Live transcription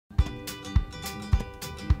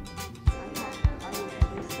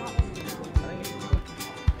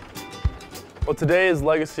Well, today is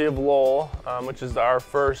Legacy of Lowell, which is our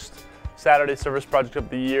first Saturday service project of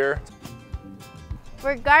the year.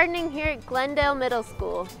 We're gardening here at Glendale Middle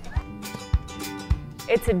School.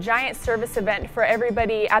 It's a giant service event for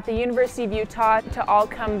everybody at the University of Utah to all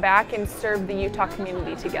come back and serve the Utah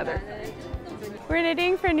community together. We're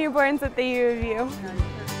knitting for newborns at the U of U.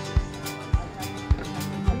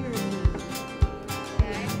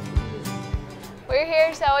 We're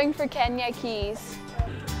here sewing for Kenya Keys.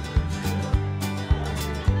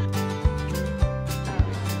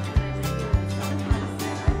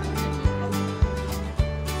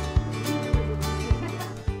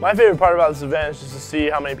 My favorite part about this event is just to see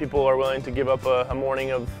how many people are willing to give up a morning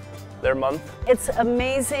of their month. It's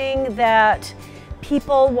amazing that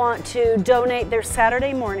people want to donate their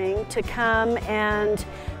Saturday morning to come and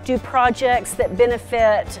do projects that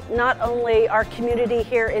benefit not only our community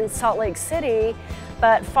here in Salt Lake City,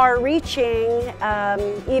 but far-reaching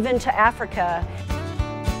even to Africa.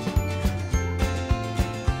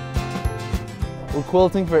 We're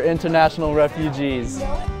quilting for international refugees.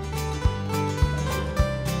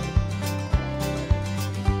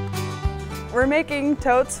 We're making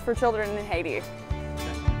totes for children in Haiti.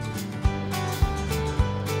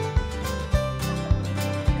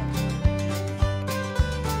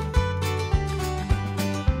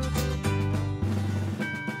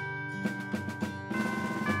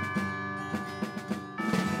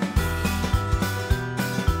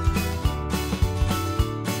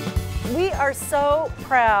 We are so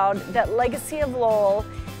proud that Legacy of Lowell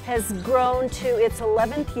has grown to its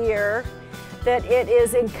 11th year, that it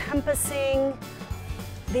is encompassing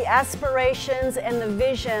the aspirations and the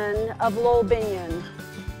vision of Lowell Binion.